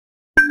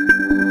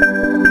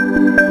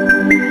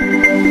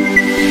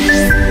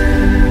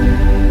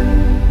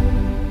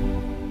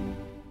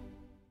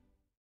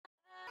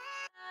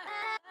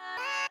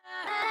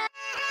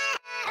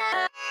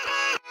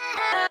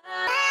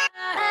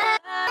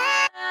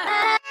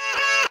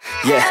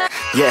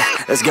Yeah,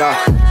 let's go.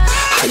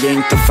 I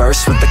ain't the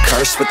first with the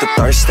curse, with the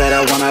thirst that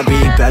I wanna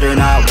be better,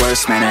 not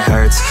worse, man it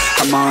hurts.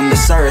 I'm on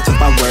this earth with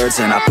my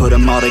words and I put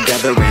them all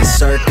together,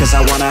 insert, cause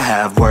I wanna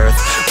have worth.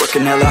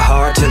 Working hella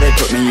hard till they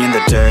put me in the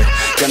dirt.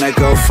 Gonna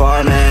go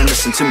far, man,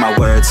 listen to my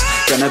words.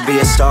 Gonna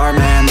be a star,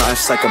 man,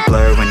 life's like a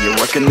blur. When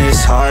you're working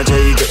this hard till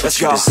you get what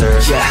you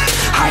deserve. Yeah,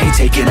 I ain't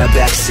taking a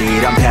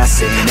backseat, I'm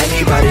passing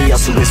anybody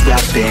else who is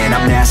rapping.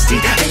 I'm nasty,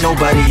 ain't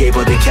nobody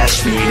able to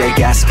catch me. They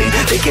gasping,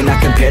 they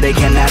cannot compare, they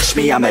can't match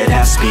me. I'm at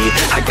half speed,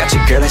 I got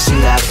your girl and she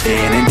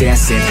laughing and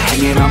dancing,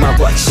 hanging on my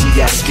butt, she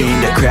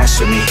asking to crash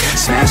with me,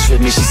 smash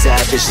with me, she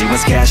savage, she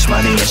wants cash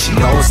money, and she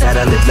knows that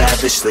I live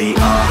lavishly.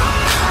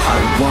 I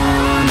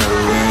wanna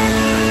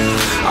live,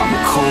 I'm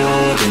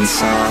cold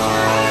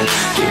inside,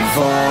 give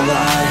all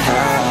I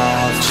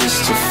have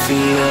just to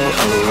feel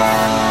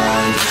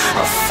alive.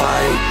 I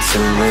fight to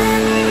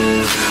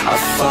live, I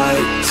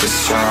fight to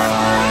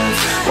strive,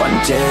 one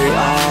day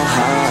I'll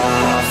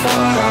have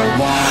what I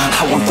want.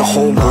 I want the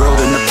whole world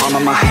in the palm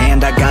of my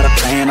hand, I got a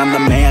plan, I'm the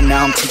man,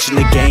 now I'm teaching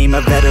the game, a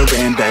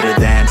veteran, better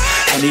than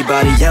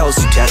anybody else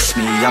who tests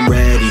me. I'm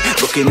ready,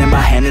 looking at my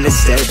hand and it's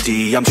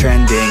steady. I'm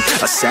trending,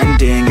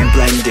 ascending and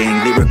blending,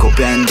 lyrical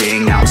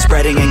bending. Now I'm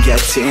spreading and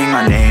getting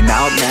my name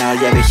out now.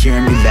 Yeah, they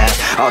hearing me laugh,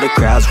 all the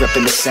crowds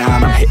repping the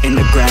sound. I'm hitting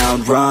the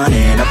ground,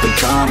 running, up and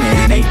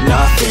coming, ain't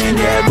nothing.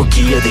 Yeah,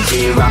 rookie of the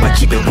year, I'ma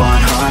keep it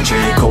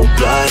 100.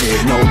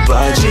 Cold-blooded, no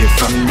budget,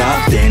 from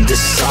nothing to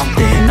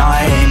something.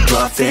 I ain't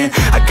bluffing,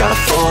 I got a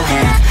full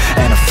hand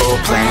and a full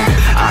plan.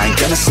 I ain't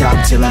gonna stop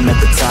till I'm at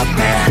the top,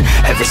 man.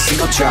 Every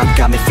single drop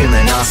got me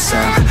feeling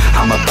awesome.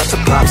 I'm about to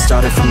pop,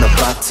 started from the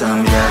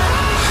bottom, yeah.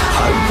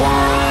 I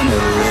wanna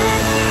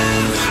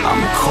live,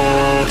 I'm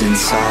cold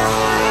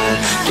inside,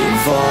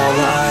 give all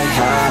I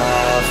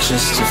have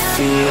just to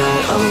feel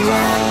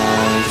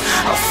alive.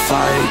 I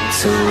fight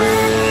to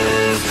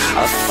live,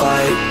 I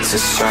fight to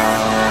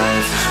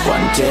strive,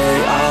 one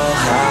day I'll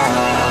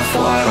have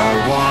what I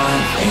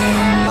want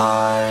in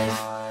life.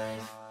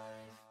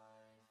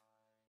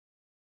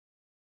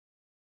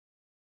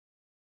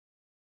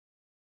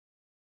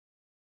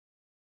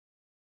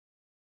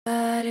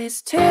 But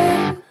it's too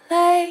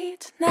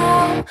late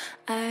now,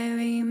 I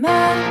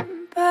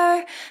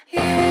remember you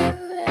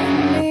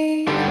and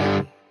me,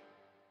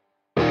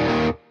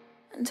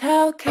 and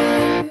how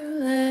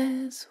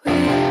careless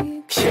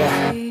we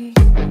could be.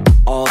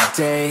 All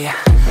day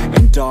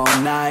and all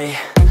night,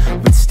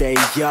 we'd stay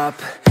up,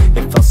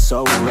 it felt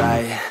so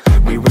right.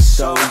 We were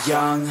so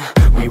young,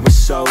 we were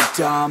so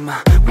dumb.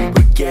 We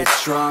would get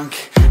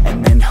drunk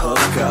and then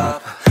hook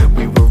up.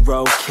 We were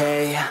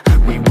okay,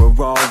 we were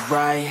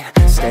alright,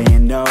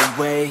 staying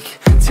awake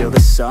till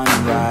the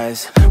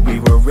sunrise. We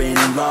were in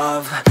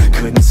love,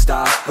 couldn't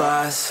stop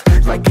us,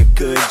 like a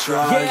good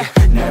drug,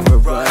 never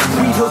run off.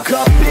 We hook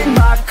up in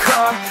my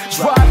car,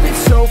 driving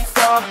so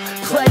far,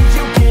 play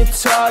you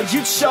guitar,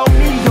 you'd show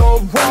me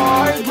your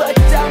art. Let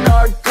down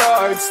our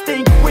guards,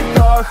 think with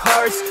our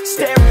hearts,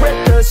 stare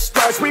at the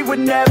stars, we were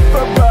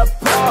never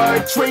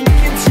apart.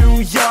 Drinking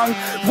too young,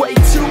 way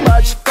too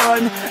much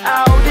fun,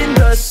 out in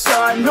the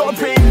sun,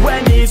 orbit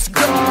when it's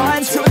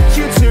gone. Took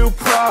you to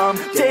prom,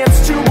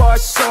 dance to our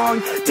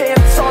song,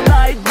 dance all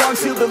night long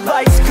till the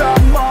lights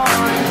come on.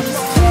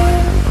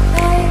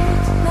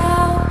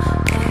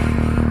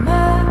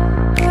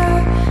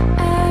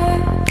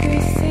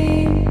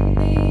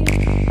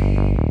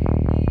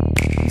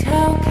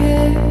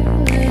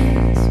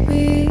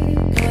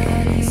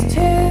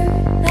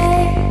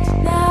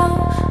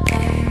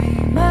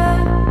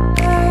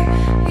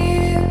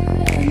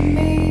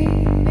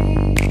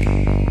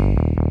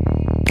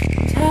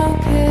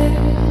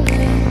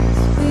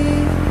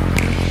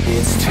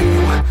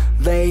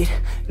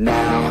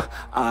 Now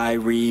I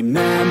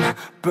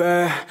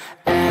remember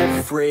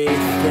everything,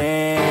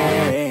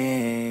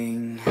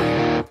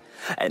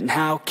 and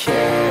how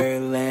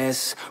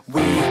careless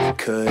we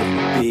could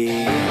be,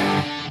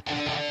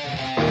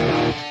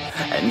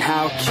 and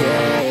how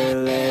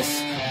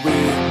careless we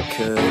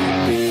could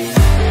be,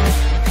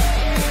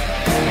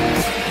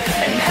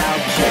 and how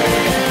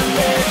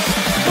careless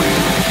we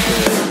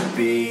could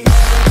be.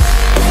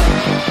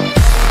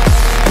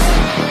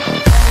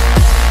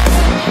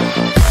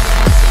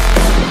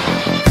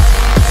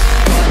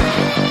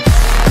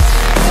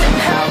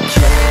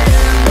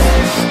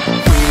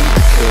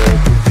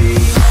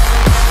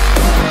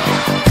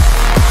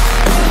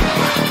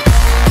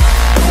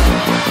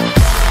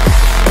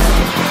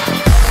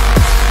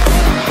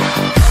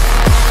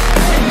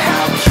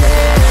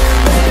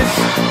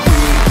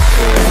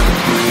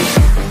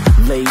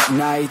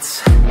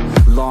 Nights,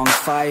 long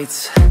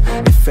fights,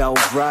 it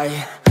felt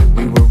right,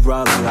 we were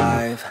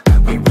alive.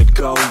 We would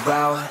go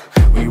out,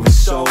 we were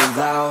so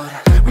loud,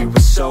 we were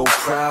so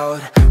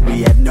proud,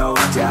 we had no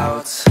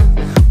doubts.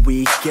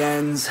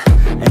 Weekends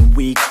and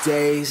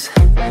weekdays,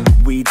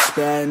 we'd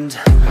spend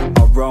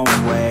our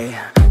own way.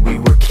 We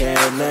were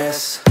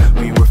careless,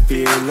 we were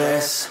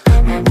fearless,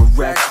 we were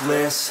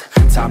reckless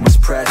time was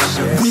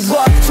precious. We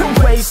love to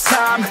waste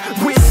time,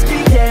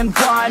 whiskey and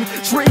wine,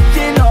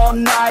 drinking all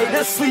night,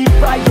 asleep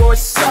by your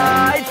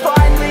side.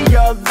 Finally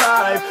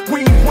alive,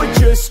 we would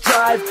just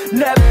drive,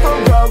 never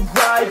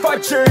arrive. Our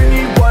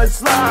journey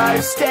was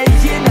life,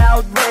 staying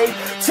out late,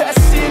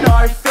 testing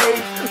our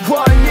fate,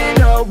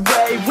 running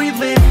away. We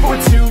live for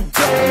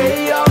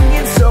today, young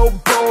and so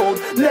bold,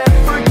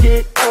 never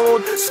get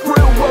old.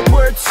 Screw what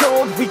we're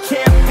told, we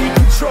can't be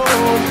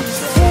controlled.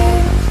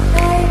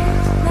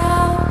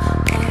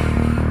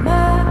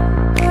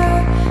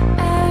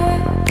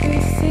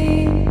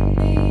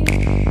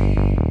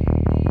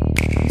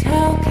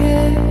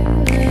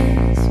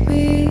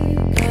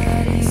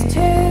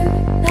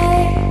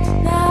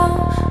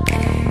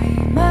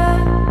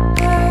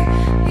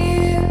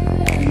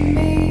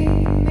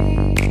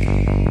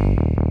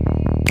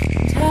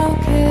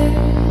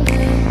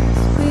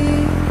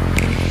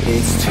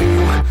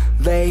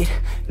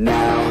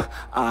 Now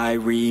I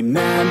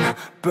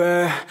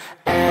remember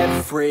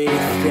everything,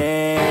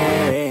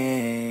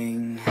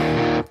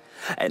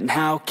 and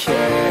how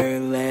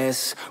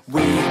careless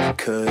we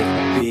could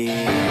be,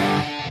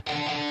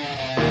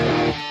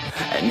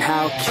 and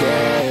how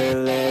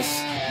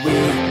careless we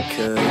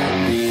could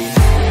be,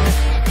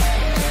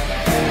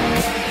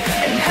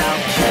 and how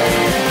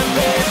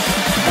careless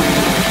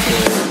we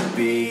could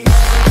be.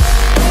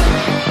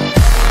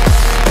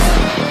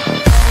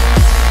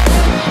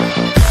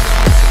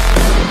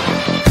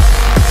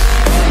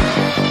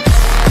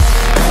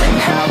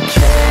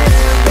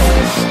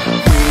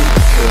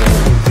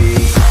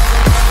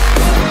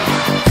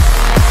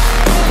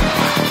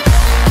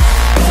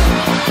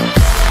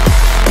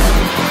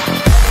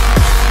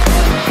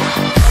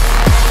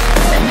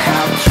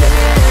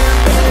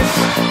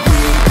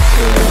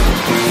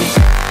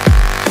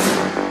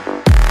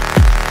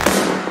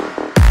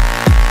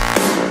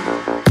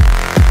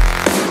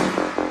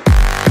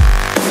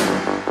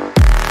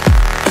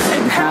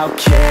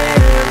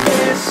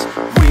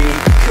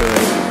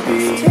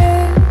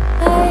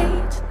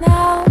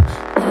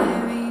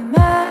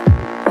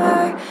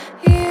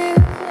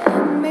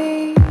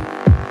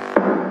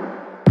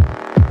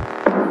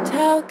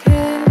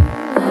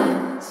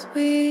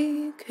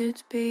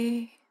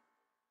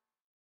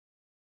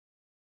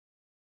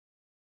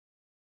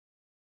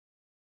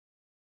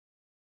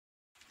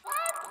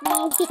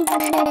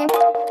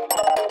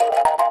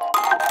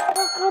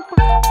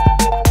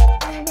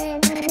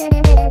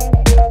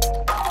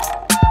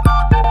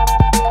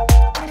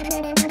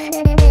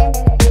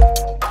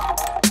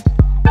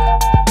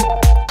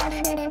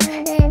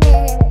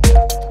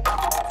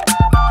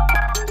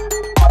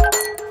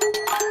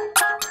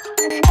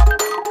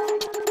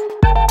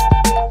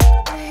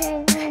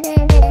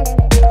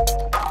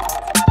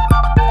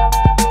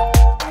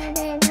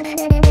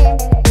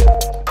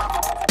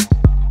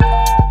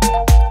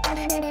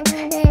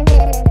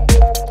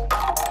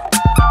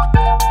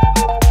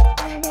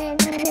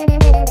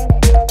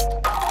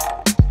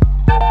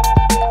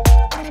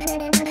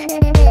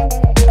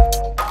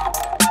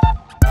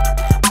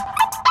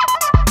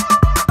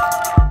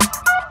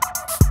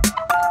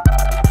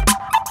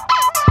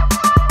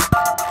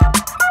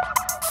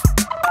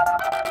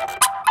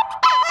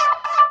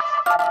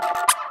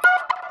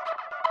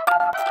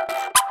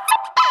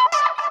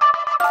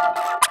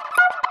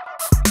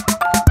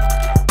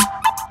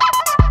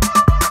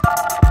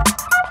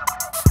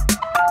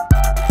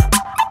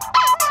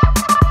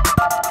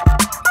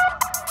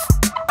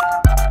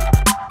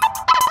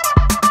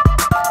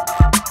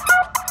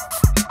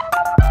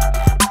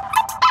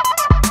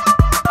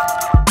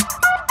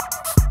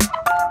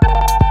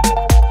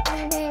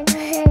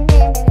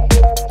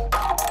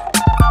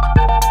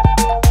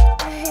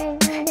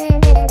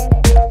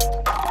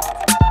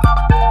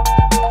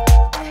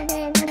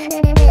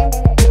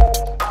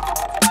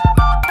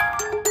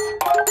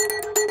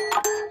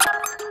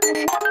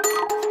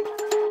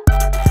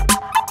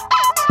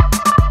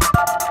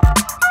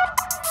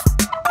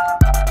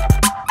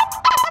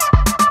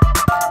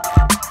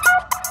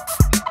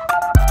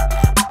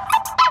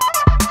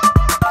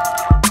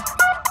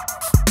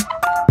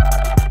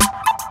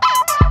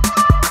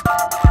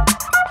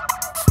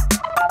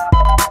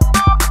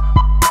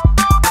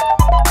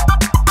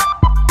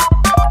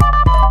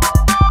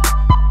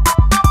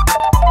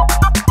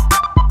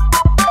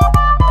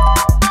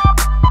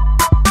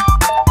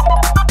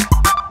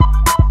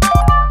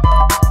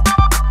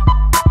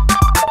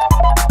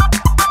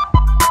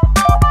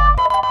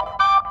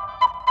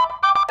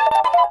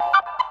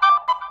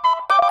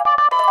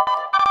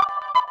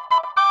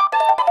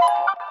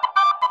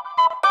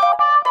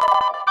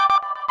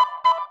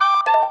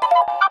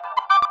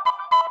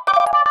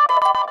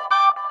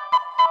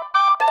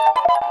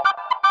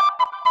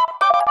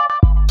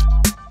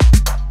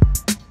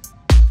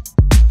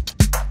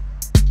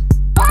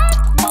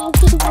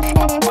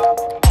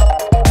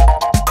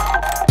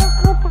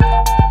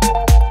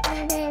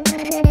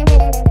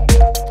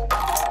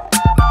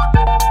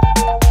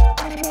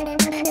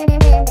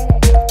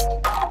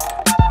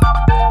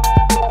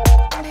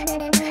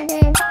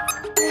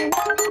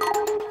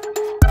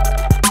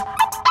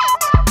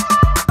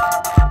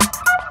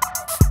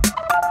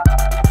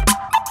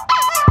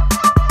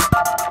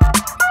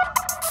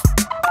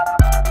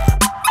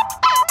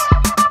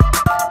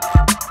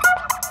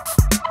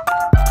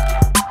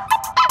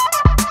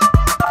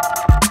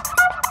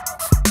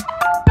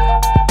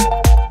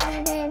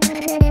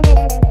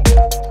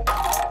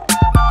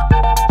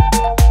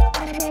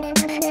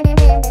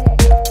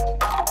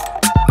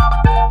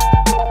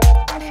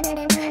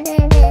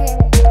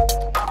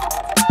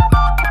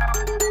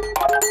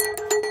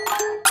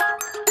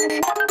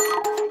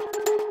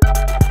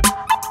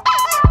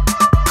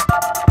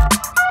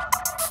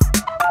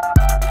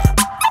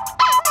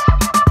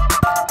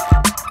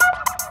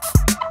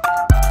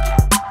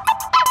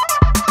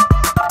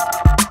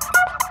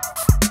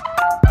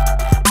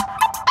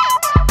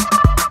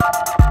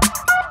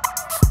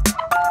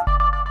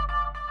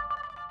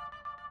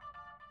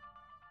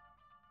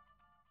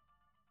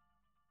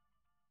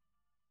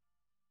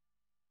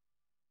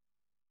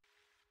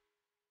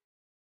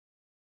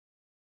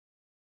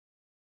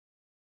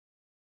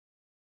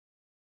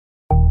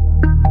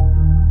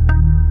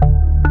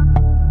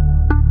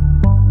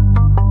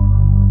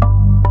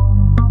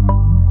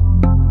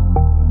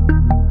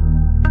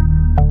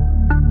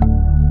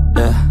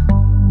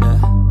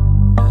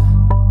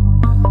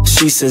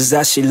 She says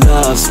that she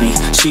loves me,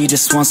 she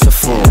just wants to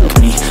fuck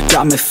me.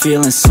 Got me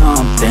feeling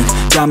something,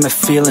 got me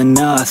feeling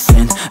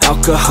nothing.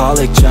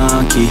 Alcoholic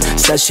junkie,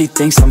 says she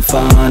thinks I'm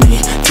funny.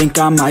 Think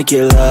I might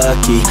get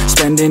lucky,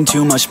 spending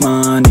too much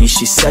money.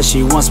 She says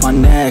she wants my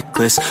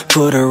necklace,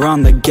 put her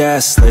on the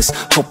guest list.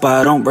 Hope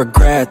I don't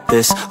regret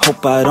this,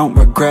 hope I don't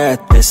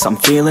regret this. I'm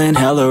feeling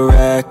hella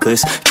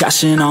reckless,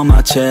 cashing all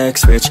my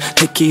checks rich.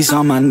 Hickeys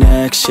on my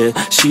neck, shit,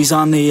 she's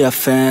on the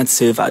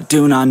offensive. I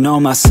do not know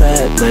my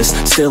set list,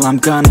 still I'm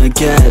gonna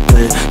get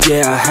lit.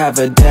 Yeah, I have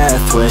a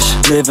death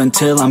wish, live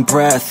until I'm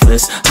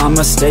breathless.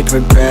 I'ma stay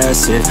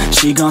progressive,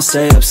 she gon'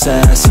 stay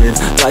obsessive.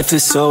 Life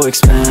is so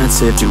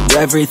expensive, do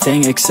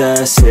everything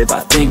excessive.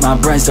 I think my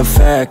brain's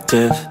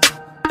defective,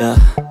 yeah.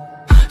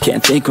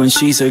 Can't think when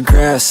she's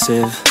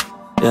aggressive,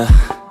 yeah.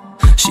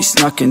 She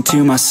snuck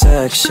into my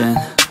section,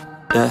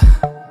 yeah.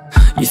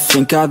 You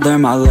think I'd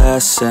learn my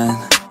lesson,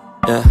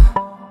 yeah.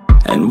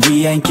 And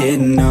we ain't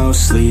getting no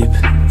sleep.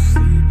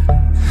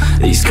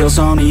 These girls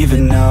don't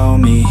even know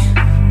me.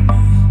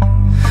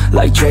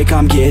 Like Drake,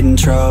 I'm getting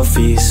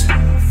trophies.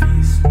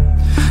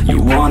 You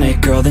want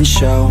it, girl, then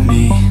show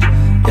me,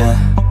 yeah.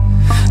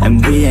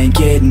 And we ain't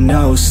getting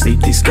no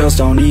sleep. These girls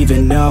don't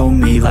even know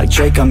me. Like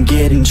Drake, I'm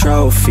getting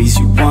trophies.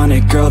 You want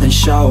it, girl, then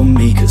show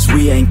me. Cause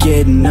we ain't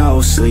getting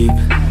no sleep,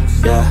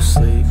 yeah.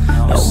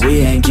 No,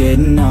 we ain't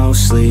getting no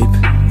sleep,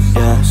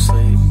 yeah.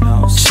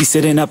 She's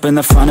sitting up in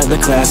the front of the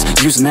class,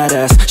 using that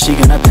ass, she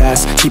gonna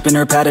pass. Keeping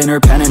her pad and her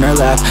pen in her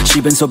lap.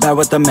 She been so bad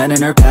with the men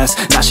in her past.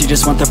 Now she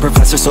just want the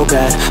professor so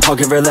bad. I'll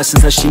give her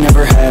lessons that she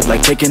never had,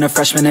 like taking a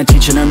freshman and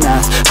teaching her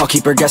math. I'll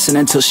keep her guessing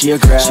until she a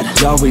grad.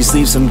 She always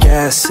leaves them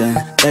guessing,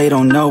 they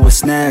don't know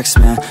what's next,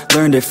 man.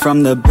 Learned it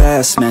from the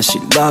best, man. She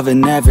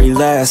loving every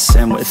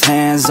lesson, with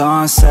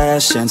hands-on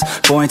sessions,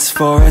 points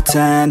for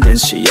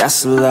attendance. She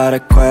asks a lot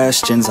of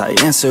questions, I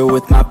answer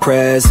with my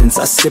presence.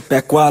 I sit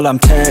back while I'm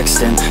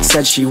texting,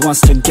 said she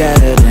wants to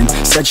get in,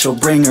 said she'll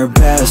bring her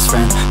best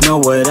friend. Know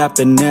what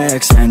happened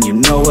next, man. You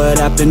know what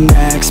happened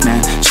next,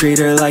 man. Treat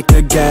her like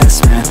a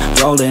guest, man.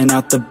 Rolling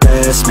out the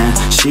best, man.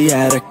 She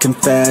had a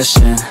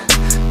confession,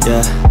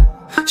 yeah.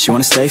 She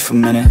wanna stay for a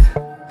minute,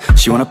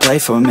 she wanna play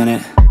for a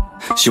minute,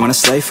 she wanna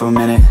slay for a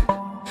minute,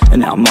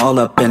 and now I'm all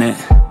up in it.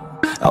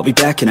 I'll be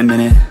back in a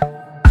minute,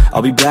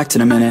 I'll be back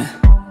in a minute.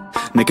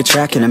 Make a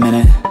track in a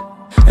minute,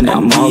 and now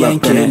I'm all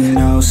up in it.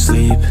 No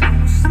sleep.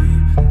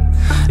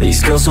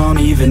 These girls don't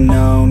even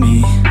know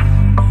me.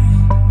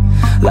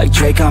 Like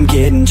Drake, I'm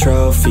getting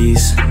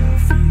trophies.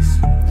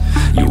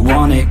 You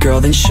want it, girl,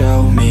 then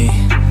show me,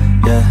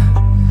 yeah.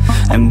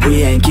 And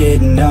we ain't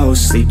getting no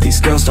sleep. These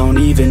girls don't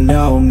even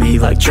know me.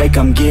 Like Drake,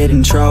 I'm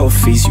getting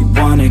trophies. You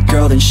want it,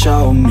 girl, then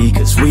show me.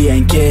 Cause we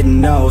ain't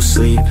getting no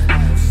sleep,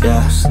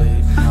 yeah.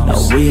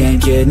 No, we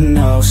ain't getting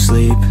no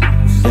sleep,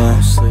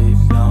 yeah.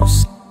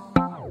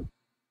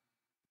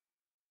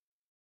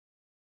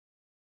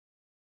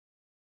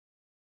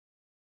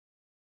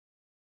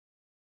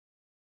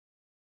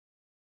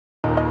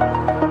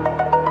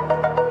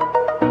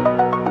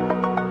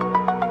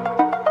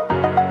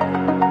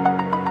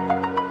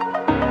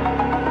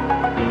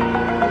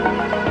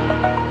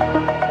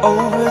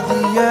 Over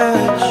the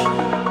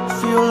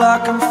edge, feel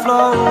like I'm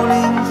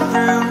floating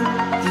through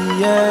the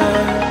air.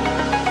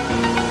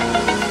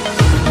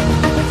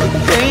 The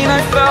pain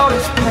I felt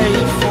is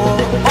paid for,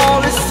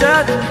 all is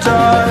said and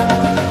done.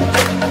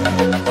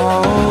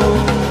 Oh,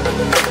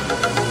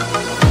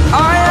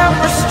 I am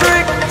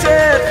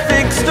restricted,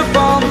 fixed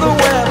upon the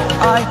web.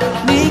 I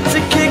need to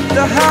kick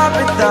the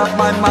habit that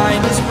my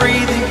mind is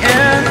breathing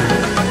in.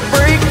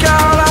 Break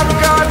out, I've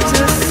got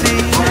to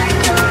see.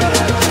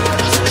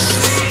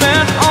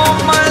 Spent all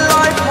my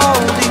life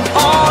holding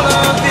all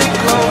of it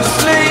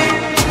closely.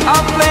 I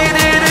played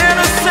it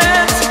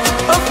innocent,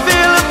 a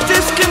feel of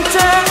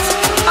discontent.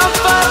 I'm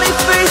finally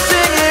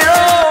facing it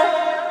all,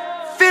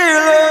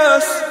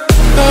 fearless.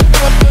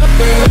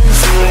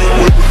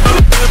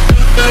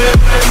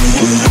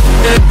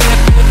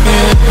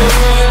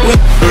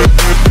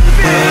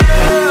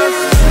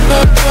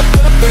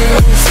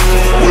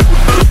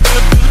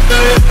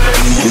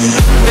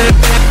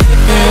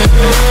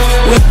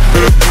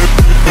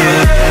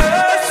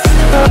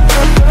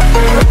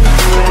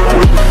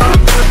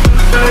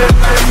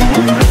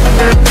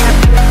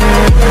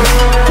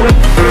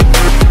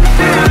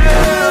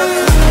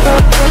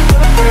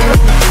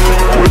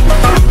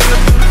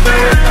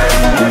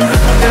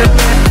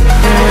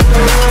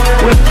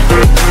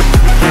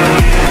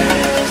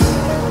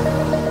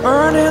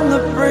 Burning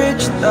the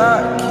bridge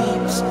that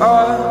keeps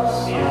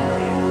us.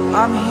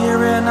 I'm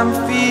here and I'm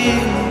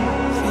feeling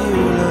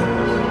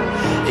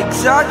fearless.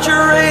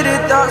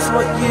 Exaggerated, that's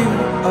what you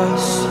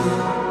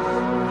assume.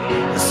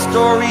 The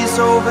story's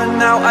over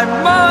now, I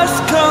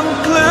must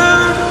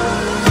conclude.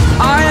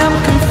 I am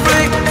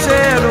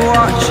conflicted,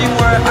 watching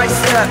where I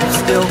step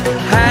still,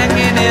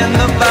 hanging in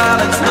the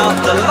balance. Not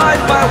the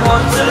life I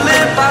want to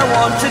live, I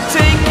want to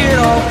take it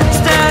all.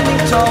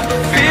 Standing tall,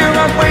 fear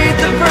I weighed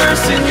the